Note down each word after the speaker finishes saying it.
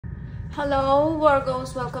Hello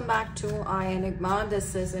Virgos, welcome back to Enigma.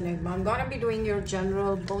 This is Enigma. I'm gonna be doing your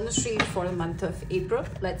general bonus read for the month of April.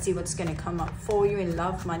 Let's see what's gonna come up for you in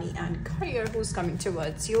love, money and career. Who's coming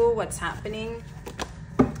towards you? What's happening?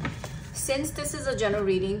 Since this is a general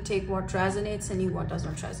reading, take what resonates and leave what does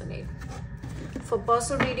not resonate. For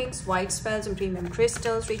personal readings, white spells and premium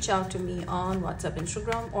crystals, reach out to me on WhatsApp,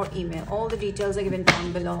 Instagram or email. All the details are given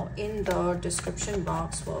down below in the description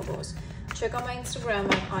box, Virgos. Check out my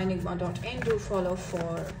Instagram at enigma.in. Do follow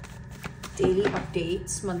for daily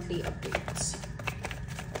updates, monthly updates.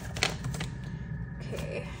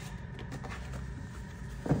 Okay.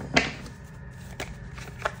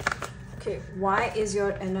 Okay, why is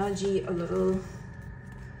your energy a little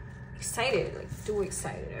excited? Like too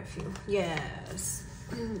excited, I feel. Yes.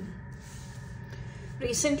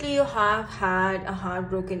 Recently, you have had a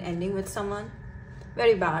heartbroken ending with someone.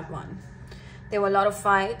 Very bad one. There were a lot of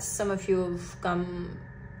fights. Some of you have come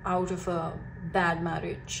out of a bad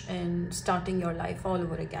marriage and starting your life all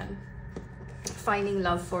over again. Finding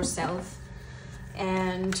love for self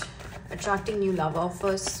and attracting new love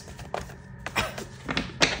offers.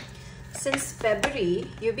 Since February,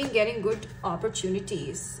 you've been getting good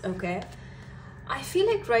opportunities, okay? I feel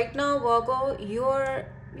like right now, Virgo, you're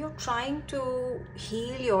trying to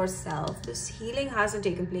heal yourself. This healing hasn't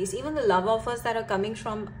taken place. Even the love offers that are coming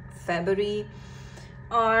from February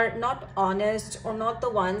are not honest or not the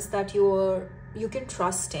ones that you can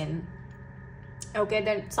trust in. Okay,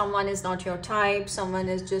 then someone is not your type. Someone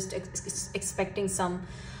is just expecting some,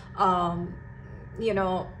 you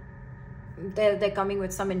know, they're coming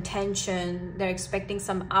with some intention. They're expecting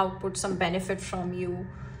some output, some benefit from you.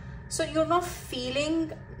 So you're not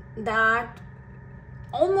feeling that.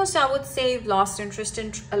 Almost, I would say, you've lost interest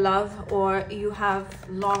in love, or you have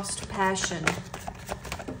lost passion.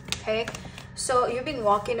 Okay, so you've been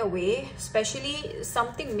walking away, especially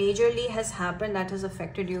something majorly has happened that has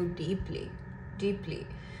affected you deeply.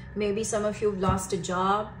 Maybe some of you have lost a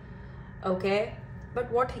job, okay?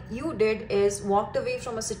 But what you did is walked away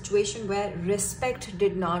from a situation where respect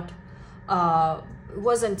did not,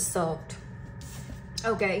 wasn't served.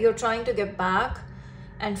 Okay, you're trying to get back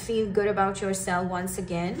and feel good about yourself once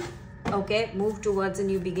again. Okay, move towards a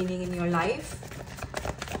new beginning in your life.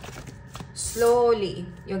 Slowly,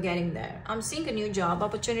 you're getting there. I'm seeing a new job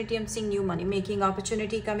opportunity. I'm seeing new money making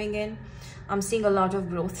opportunity coming in. I'm seeing a lot of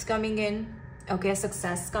growth coming in. Okay,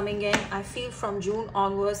 success coming in. I feel from June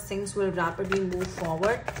onwards, things will rapidly move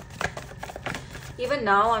forward. Even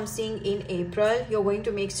now, I'm seeing in April, you're going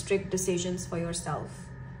to make strict decisions for yourself.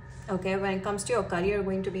 Okay, when it comes to your career, you're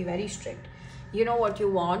going to be very strict. You know what you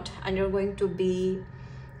want, and you're going to be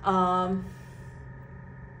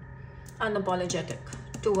unapologetic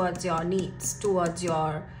towards your needs, towards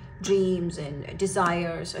your dreams and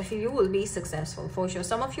desires. I feel you will be successful for sure.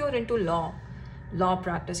 Some of you are into law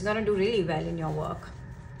practice. You're gonna do really well in your work.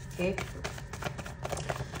 Okay,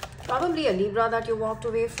 probably a Libra that you walked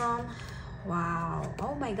away from. Wow,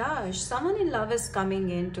 oh my gosh, someone in love is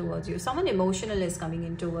coming in towards you. Someone emotional is coming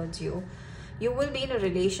in towards you. You will be in a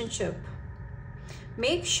relationship.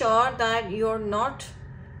 Make sure that you're not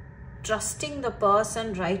trusting the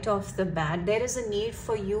person right off the bat. There is a need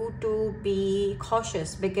for you to be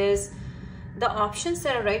cautious, because the options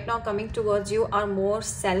that are right now coming towards you are more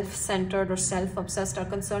self-centered or self-obsessed, are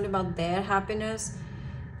concerned about their happiness.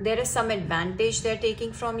 There is some advantage they're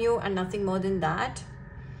taking from you and nothing more than that.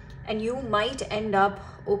 And you might end up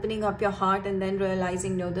opening up your heart and then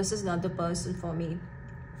realizing, no, this is not the person for me.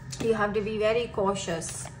 You have to be very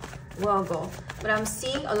cautious, Virgo. But I'm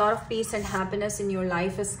seeing a lot of peace and happiness in your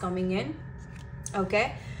life is coming in.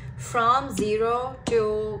 Okay, from zero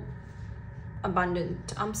to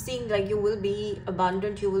abundant. I'm seeing like you will be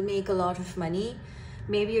abundant. You will make a lot of money.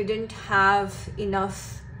 Maybe you didn't have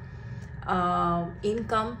enough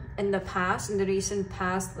income in the past, in the recent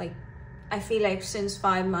past. Like I feel like since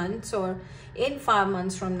 5 months, or in 5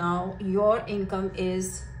 months from now, your income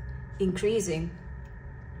is increasing.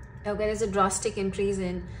 Okay, there's a drastic increase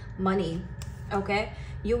in money. Okay,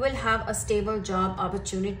 you will have a stable job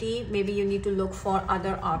opportunity. Maybe you need to look for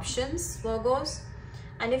other options, Virgos.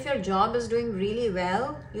 And if your job is doing really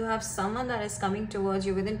well, you have someone that is coming towards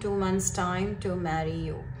you within 2 months time to marry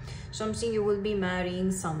you. So I'm seeing you will be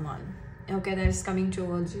marrying someone, okay, that is coming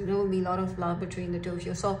towards you. There will be a lot of love between the two of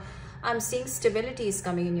you. So I'm seeing stability is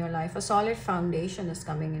coming in your life. A solid foundation is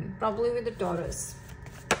coming in, probably with the Taurus.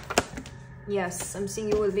 Yes, I'm seeing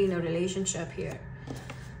you will be in a relationship here.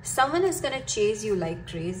 Someone is going to chase you like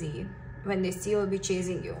crazy. When they see you, will be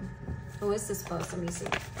chasing you. Who is this person? Let me see.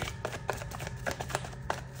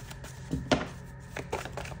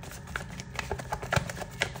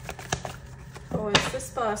 Who is this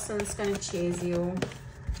person? person's gonna chase you.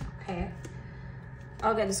 Okay.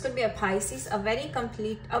 Okay, this could be a Pisces, a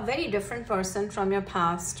very different person from your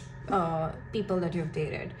past people that you've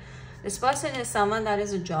dated. This person is someone that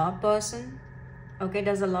is a job person. Okay,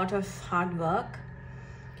 does a lot of hard work.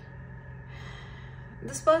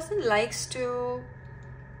 This person likes to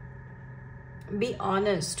be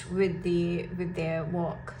honest with their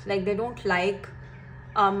work. Like, they don't like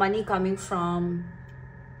money coming from,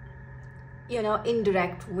 you know,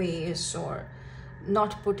 indirect ways or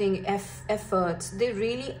not putting efforts. They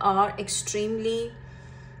really are extremely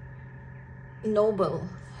noble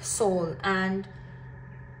soul, and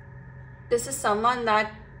this is someone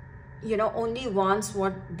that, you know, only wants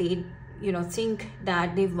what they, you know, think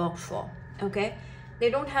that they've worked for. Okay, they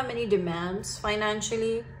don't have many demands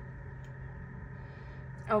financially.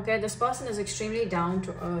 Okay, this person is extremely down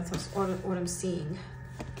to earth, is what I'm seeing.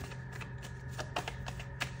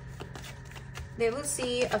 They will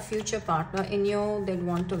see a future partner in you. They'd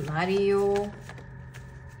want to marry you.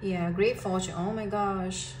 Yeah, great fortune. Oh my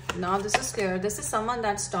gosh. Now this is clear. This is someone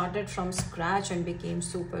that started from scratch and became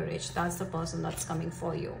super rich. That's the person that's coming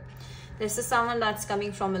for you. This is someone that's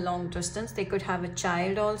coming from a long distance. They could have a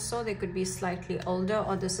child also. They could be slightly older,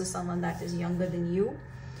 or this is someone that is younger than you.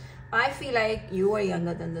 I feel like you are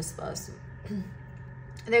younger than this person.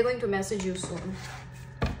 They're going to message you soon.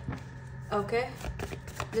 Okay,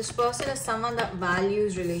 this person is someone that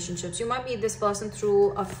values relationships. You might meet this person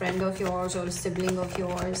through a friend of yours or a sibling of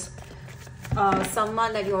yours,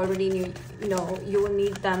 someone that you already knew. You know, you will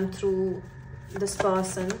meet them through this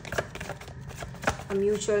person, a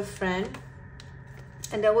mutual friend,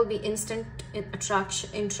 and there will be instant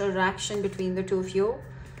interaction between the two of you.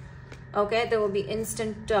 Okay, there will be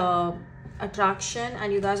instant attraction,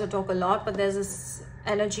 and you guys will talk a lot, but there's this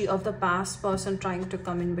energy of the past person trying to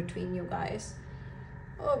come in between you guys.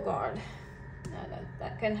 Oh god, yeah,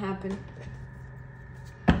 that can happen.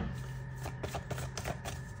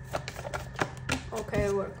 Okay,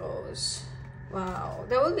 Virgos. Wow,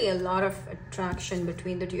 there will be a lot of attraction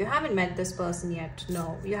between the two. You haven't met this person yet.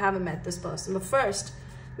 No, you haven't met this person. But first,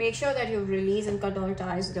 make sure that you release and cut all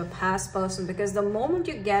ties with your past person, because the moment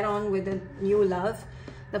you get on with a new love,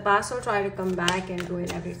 the past will try to come back and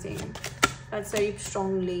ruin everything. That's very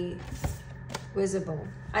strongly visible.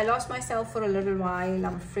 I lost myself for a little while.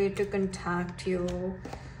 I'm afraid to contact you.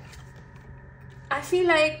 I feel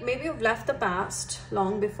like maybe you've left the past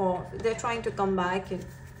long before. They're trying to come back and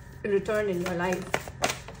return in your life,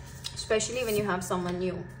 especially when you have someone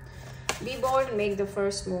new. Be bold and make the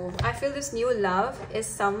first move. I feel this new love is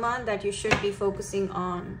someone that you should be focusing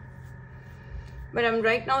on. But I'm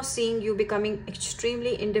right now seeing you becoming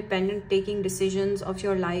extremely independent, taking decisions of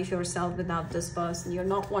your life yourself without this person. You're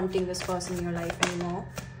not wanting this person in your life anymore.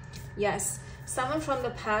 Yes, someone from the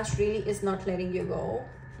past really is not letting you go.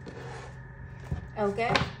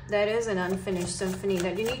 Okay, there is an unfinished symphony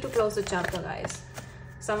that you need to close the chapter, guys.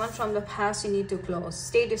 Someone from the past you need to close.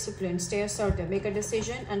 Stay disciplined, stay assertive, make a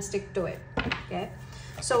decision and stick to it. Okay,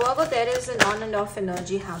 so Virgo, there is an on and off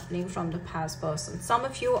energy happening from the past person. Some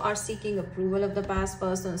of you are seeking approval of the past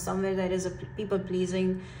person. Somewhere there is a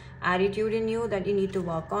people-pleasing attitude in you that you need to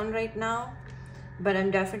work on right now. But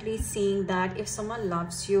I'm definitely seeing that if someone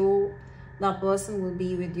loves you, that person will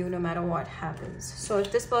be with you no matter what happens. So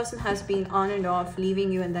if this person has been on and off,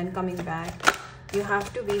 leaving you and then coming back, you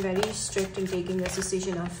have to be very strict in taking this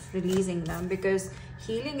decision of releasing them, because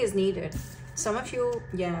healing is needed. Some of you,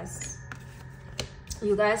 yes,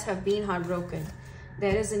 you guys have been heartbroken.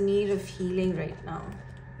 There is a need of healing right now.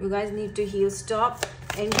 You guys need to heal. Stop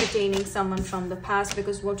entertaining someone from the past,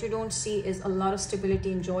 because what you don't see is a lot of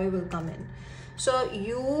stability and joy will come in. So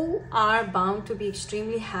you are bound to be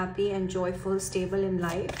extremely happy and joyful, stable in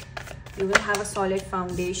life. You will have a solid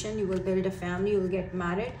foundation. You will build a family. You will get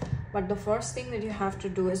married. But the first thing that you have to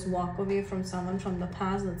do is walk away from someone from the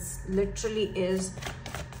past that's literally is,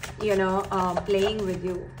 you know, playing with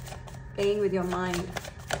you, playing with your mind.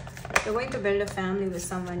 You're going to build a family with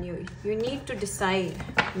someone new. You need to decide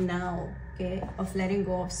now, okay, of letting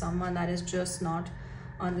go of someone that is just not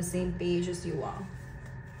on the same page as you are.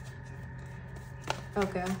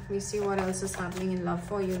 Okay, we see what else is happening in love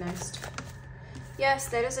for you next. Yes,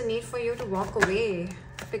 there is a need for you to walk away,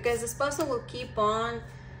 because this person will keep on,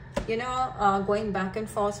 you know, going back and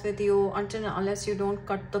forth with you until unless you don't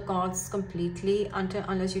cut the cords completely,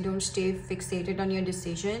 unless you don't stay fixated on your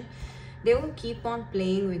decision. They will keep on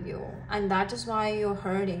playing with you, and that is why you're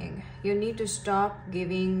hurting. You need to stop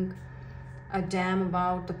giving a damn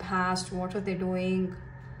about the past. What are they doing?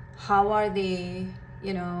 How are they,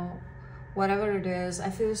 you know, whatever it is. I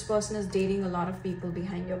feel this person is dating a lot of people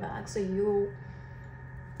behind your back, so you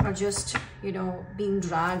are just, you know, being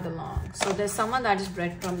dragged along. So there's someone that is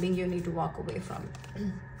breadcrumbing you need to walk away from.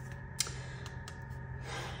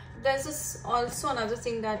 There's this also another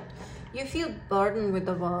thing that you feel burdened with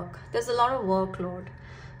the work. There's a lot of workload.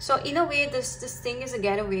 So in a way, this thing is a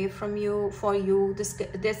getaway from you, for you.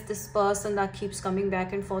 This person that keeps coming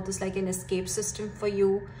back and forth is like an escape system for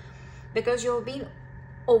you, because you're being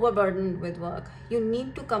overburdened with work. You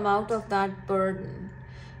need to come out of that burden.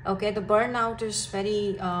 Okay, the burnout is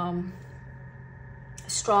very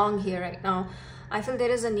strong here right now. I feel there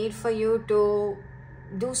is a need for you to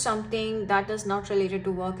do something that is not related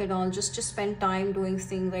to work at all. Just spend time doing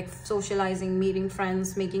things like socializing, meeting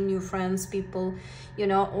friends, making new friends, people, you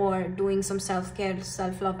know, or doing some self-care,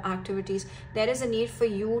 self-love activities. There is a need for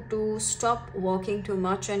you to stop working too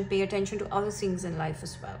much and pay attention to other things in life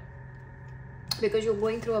as well, because you're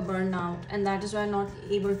going through a burnout, and that is why you're not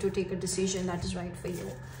able to take a decision that is right for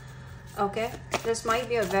you. Okay, this might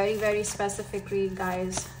be a very, very specific read,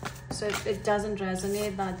 guys. So if it doesn't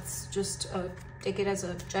resonate, that's just take it as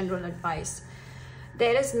a general advice.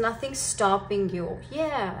 There is nothing stopping you.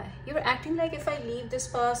 Yeah, you're acting like, if I leave this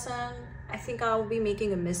person, I think I'll be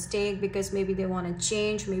making a mistake, because maybe they want to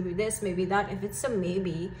change, maybe this, maybe that. If it's a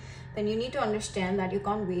maybe, then you need to understand that you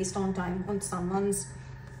can't waste on time on someone's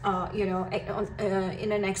you know,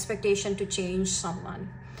 in an expectation to change someone.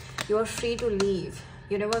 You're free to leave.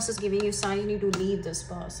 Universe is giving you sign you need to leave this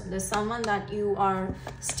person. There's someone that you are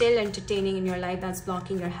still entertaining in your life that's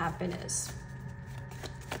blocking your happiness.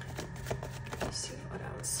 Let's see what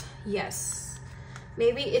else. Yes,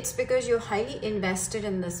 maybe it's because you're highly invested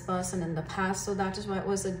in this person in the past, so that is why it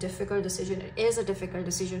was a difficult decision. It is a difficult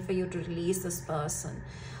decision for you to release this person,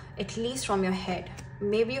 at least from your head.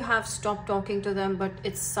 Maybe you have stopped talking to them, but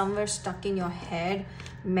it's somewhere stuck in your head.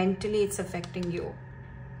 Mentally, it's affecting you.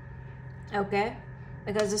 Okay,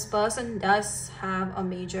 because this person does have a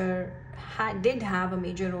major, did have a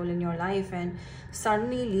major role in your life, and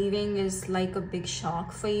suddenly leaving is like a big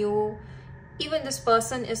shock for you. Even this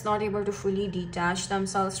person is not able to fully detach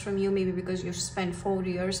themselves from you, maybe because you've spent 4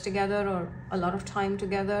 years together or a lot of time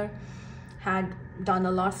together, had done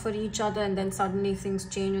a lot for each other, and then suddenly things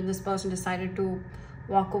change and this person decided to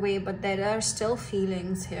walk away. But there are still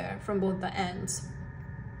feelings here from both the ends,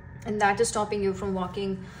 and that is stopping you from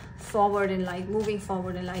walking forward in life, moving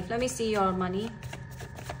forward in life. Let me see your money.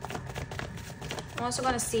 I'm also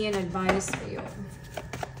going to see an advice for you.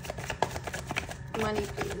 Money,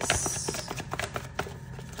 please.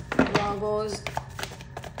 Virgos.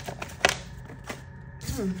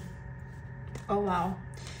 Oh wow,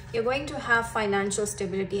 you're going to have financial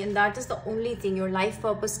stability, and that is the only thing. Your life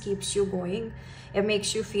purpose keeps you going. It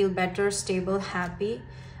makes you feel better, stable, happy.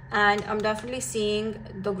 And I'm definitely seeing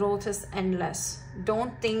the growth is endless.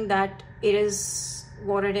 Don't think that it is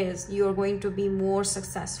what it is. You're going to be more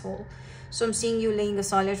successful. So I'm seeing you laying a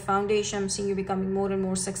solid foundation. I'm seeing you becoming more and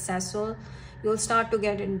more successful. You'll start to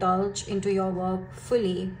get indulged into your work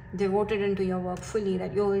fully, devoted into your work fully,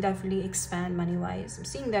 that you will definitely expand money-wise. I'm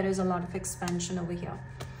seeing there is a lot of expansion over here.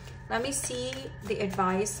 Let me see the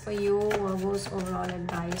advice for you. Virgo's overall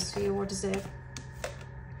advice for you. What is it?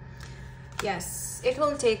 Yes, it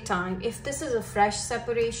will take time. If this is a fresh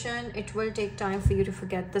separation, it will take time for you to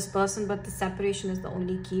forget this person, but the separation is the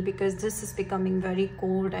only key, because this is becoming very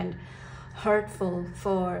cold and hurtful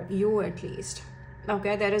for you, at least.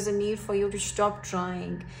 Okay, there is a need for you to stop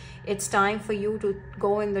trying. It's time for you to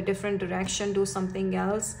go in the different direction, do something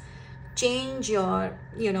else, change your,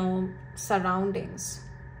 you know, surroundings,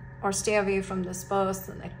 or stay away from this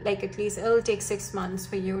person. Like at least it'll take 6 months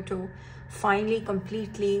for you to finally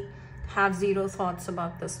completely have zero thoughts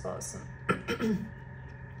about this person.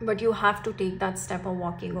 But you have to take that step of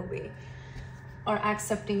walking away, or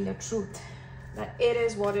accepting the truth that it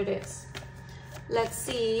is what it is. Let's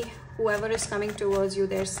see whoever is coming towards you,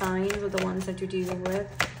 their signs, or the ones that you're dealing with,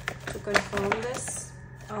 to confirm this.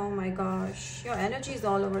 Oh my gosh, your energy is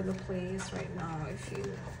all over the place right now, I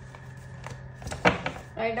feel.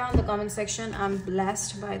 Write down in the comment section, I'm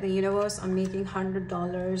blessed by the universe. I'm making $100,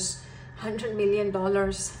 $100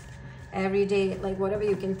 million every day. Like whatever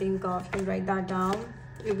you can think of, you can write that down.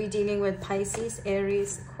 You'll be dealing with Pisces,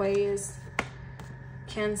 Aries, Aquarius,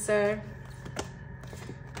 Cancer,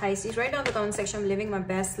 Pisces. Write down in the comment section, I'm living my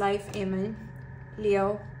best life. Amen.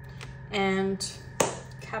 Leo and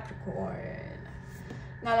Capricorn.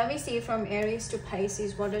 Now let me see, from Aries to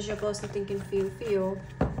Pisces, what does your person think and feel for you?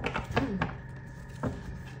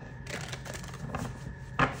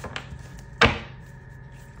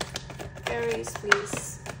 Aries,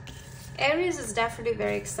 please. Aries is definitely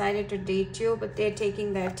very excited to date you, but they're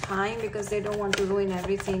taking their time because they don't want to ruin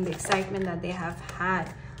everything, the excitement that they have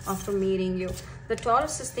had after meeting you. The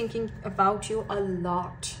Taurus is thinking about you a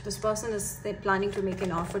lot. This person is, they're planning to make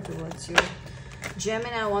an offer towards you.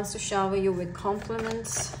 Gemini wants to shower you with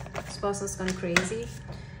compliments. This person's gone crazy.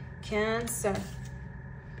 Cancer.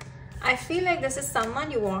 I feel like this is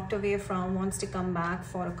someone you walked away from, wants to come back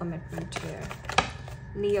for a commitment here.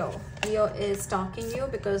 Leo. Leo is stalking you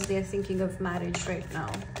because they're thinking of marriage right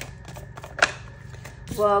now.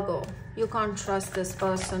 Virgo. You can't trust this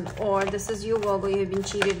person, or this is you, Virgo. You've been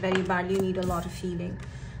cheated very badly. You need a lot of healing.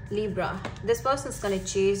 Libra. This person's going to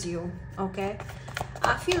chase you, okay?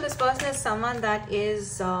 I feel this person is someone that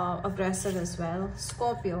is aggressive as well.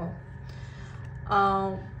 Scorpio.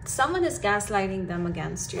 Someone is gaslighting them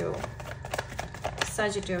against you.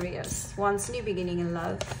 Sagittarius. Wants new beginning in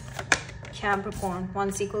love. Capricorn.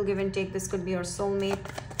 Wants equal give and take. This could be your soulmate.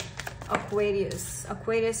 Aquarius.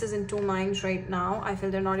 Aquarius is in two minds right now. I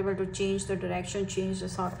feel they're not able to change the direction, change the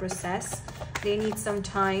thought process. They need some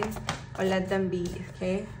time, or let them be,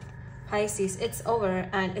 okay? Pisces, it's over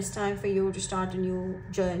and it's time for you to start a new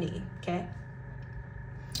journey, okay?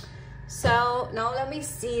 So now let me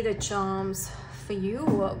see the charms for you,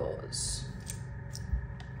 Virgos.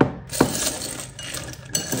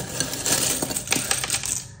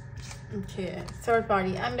 Okay, third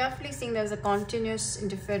party. I'm definitely seeing there's a continuous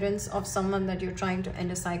interference of someone that you're trying to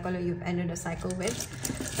end a cycle, or you've ended a cycle with.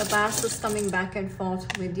 The past is coming back and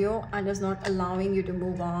forth with you and is not allowing you to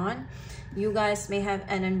move on. You guys may have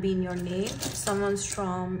NNB in your name. Someone's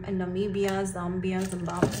from Namibia, Zambia,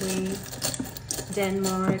 Zimbabwe,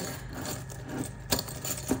 Denmark,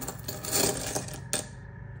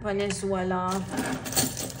 Venezuela.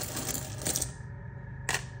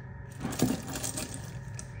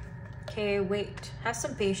 Okay, wait, have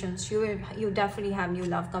some patience. You definitely have new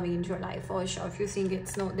love coming into your life, for sure. If you think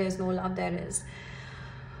there's no love, there is.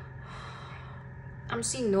 I'm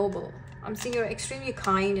seeing noble. I'm seeing you're extremely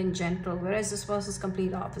kind and gentle, whereas this person's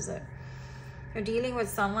complete opposite. You're dealing with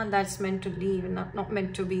someone that's meant to leave and not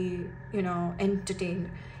meant to be, you know,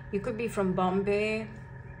 entertained. You could be from Bombay,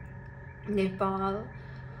 Nepal,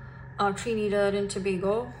 Trinidad and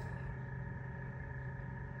Tobago,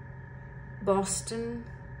 Boston,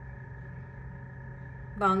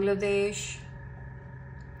 Bangladesh.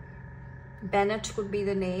 Bennett could be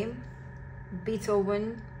the name.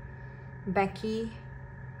 Beethoven, Becky.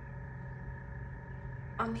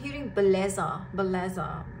 I'm hearing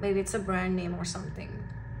Beleza. Maybe it's a brand name or something.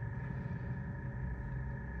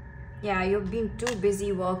 Yeah, you've been too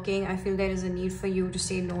busy working. I feel there is a need for you to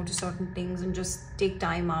say no to certain things and just take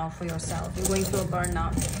time out for yourself. You're going through a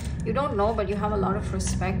burnout. You don't know, but you have a lot of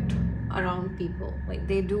respect around people. Like,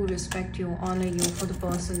 they do respect you, honor you for the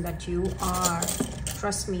person that you are.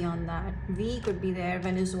 Trust me on that. V could be there.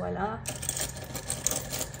 Venezuela.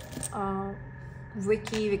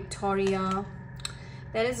 Vicky, Victoria.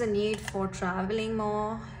 There is a need for traveling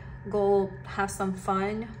more. Go have some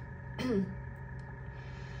fun.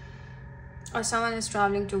 Or someone is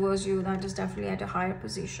traveling towards you that is definitely at a higher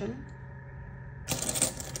position.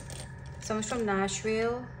 Someone's from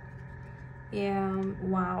Nashville. Yeah,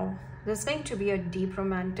 wow. There's going to be a deep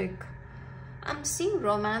romantic. I'm seeing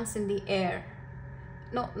romance in the air.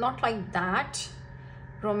 No, not like that.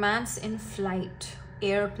 Romance in flight,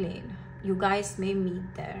 airplane. You guys may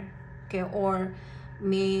meet there, okay? Or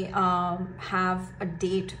may have a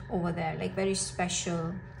date over there, like very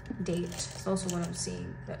special date. It's also what I'm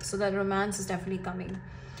seeing. So that romance is definitely coming.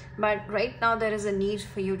 But right now there is a need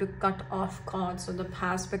for you to cut off cords of the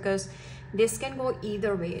past, because this can go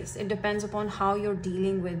either ways. It depends upon how you're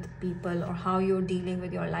dealing with people or how you're dealing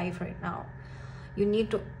with your life right now. You need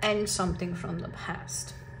to end something from the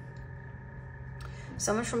past.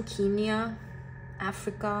 Someone from Kenya,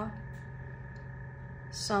 Africa.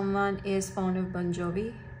 Someone is fond of Bon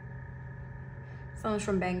Jovi. Someone's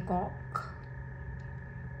from Bangkok,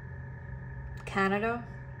 Canada,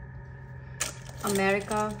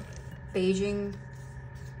 America, Beijing.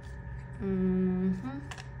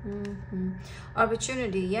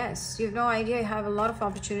 Opportunity, yes. You have no idea. You have a lot of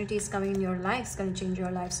opportunities coming in your life. It's going to change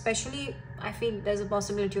your life. Especially, I feel there's a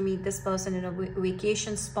possibility to meet this person in a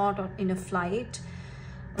vacation spot or in a flight.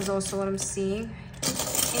 Is also what I'm seeing.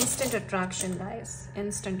 Instant attraction, guys.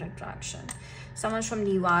 Instant attraction. Someone from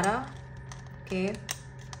Nevada, okay,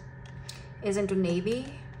 is into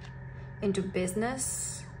Navy, into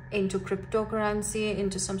business, into cryptocurrency,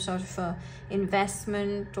 into some sort of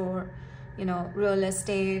investment, or, you know, real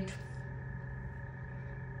estate.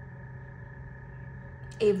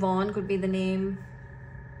 Avon could be the name.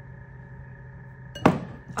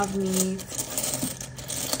 Avneet.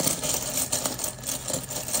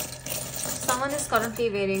 Someone is currently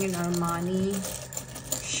wearing an Armani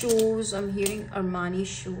shoes. I'm hearing Armani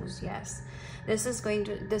shoes. Yes, this is going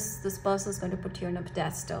to, this person is going to put you on a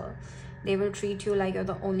pedestal. They will treat you like you're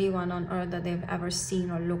the only one on earth that they've ever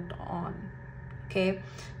seen or looked on. Okay,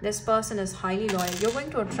 this person is highly loyal. You're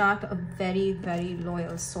going to attract a very, very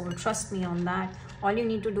loyal soul. Trust me on that. All you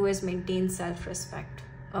need to do is maintain self-respect.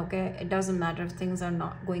 Okay, it doesn't matter if things are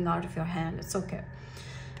not going out of your hand. It's okay.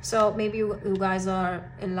 So maybe you guys are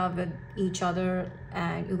in love with each other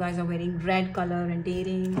and you guys are wearing red color and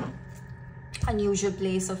dating. Unusual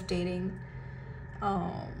place of dating.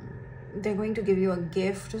 They're going to give you a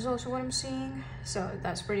gift is also what I'm seeing. So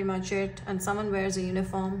that's pretty much it. And someone wears a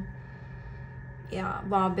uniform. Yeah,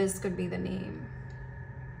 Barbis could be the name.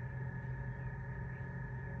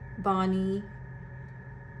 Bonnie.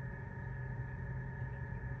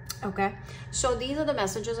 Okay, so these are the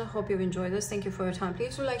messages. I hope you've enjoyed this. Thank you for your time.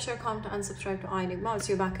 Please do like, share, comment, and subscribe to iEnigma. I'll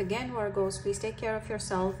see you back again, Virgos. Please take care of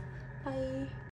yourself. Bye.